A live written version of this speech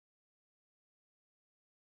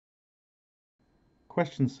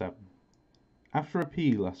Question 7. After a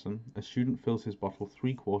PE lesson, a student fills his bottle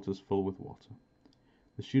 3/4 full with water.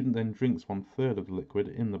 The student then drinks 1/3 of the liquid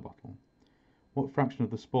in the bottle. What fraction of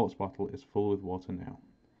the sports bottle is full with water now?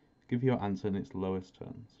 Give your answer in its lowest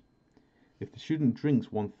terms. If the student drinks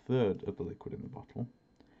 1/3 of the liquid in the bottle,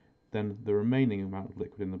 then the remaining amount of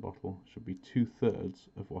liquid in the bottle should be 2/3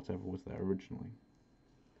 of whatever was there originally.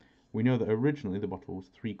 We know that originally the bottle was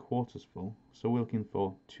 3/4 full, so we're looking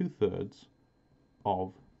for 2/3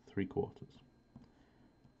 of 3/4,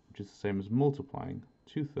 which is the same as multiplying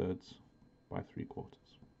 2/3 by 3/4.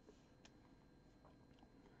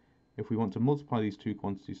 If we want to multiply these two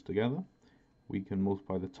quantities together, we can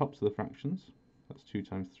multiply the tops of the fractions. That's 2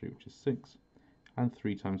 times 3, which is 6, and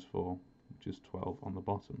 3 times 4, which is 12 on the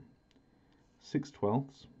bottom.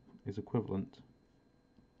 6/12 is equivalent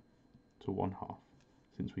to 1/2,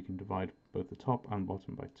 since we can divide both the top and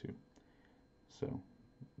bottom by 2. So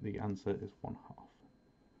the answer is 1/2.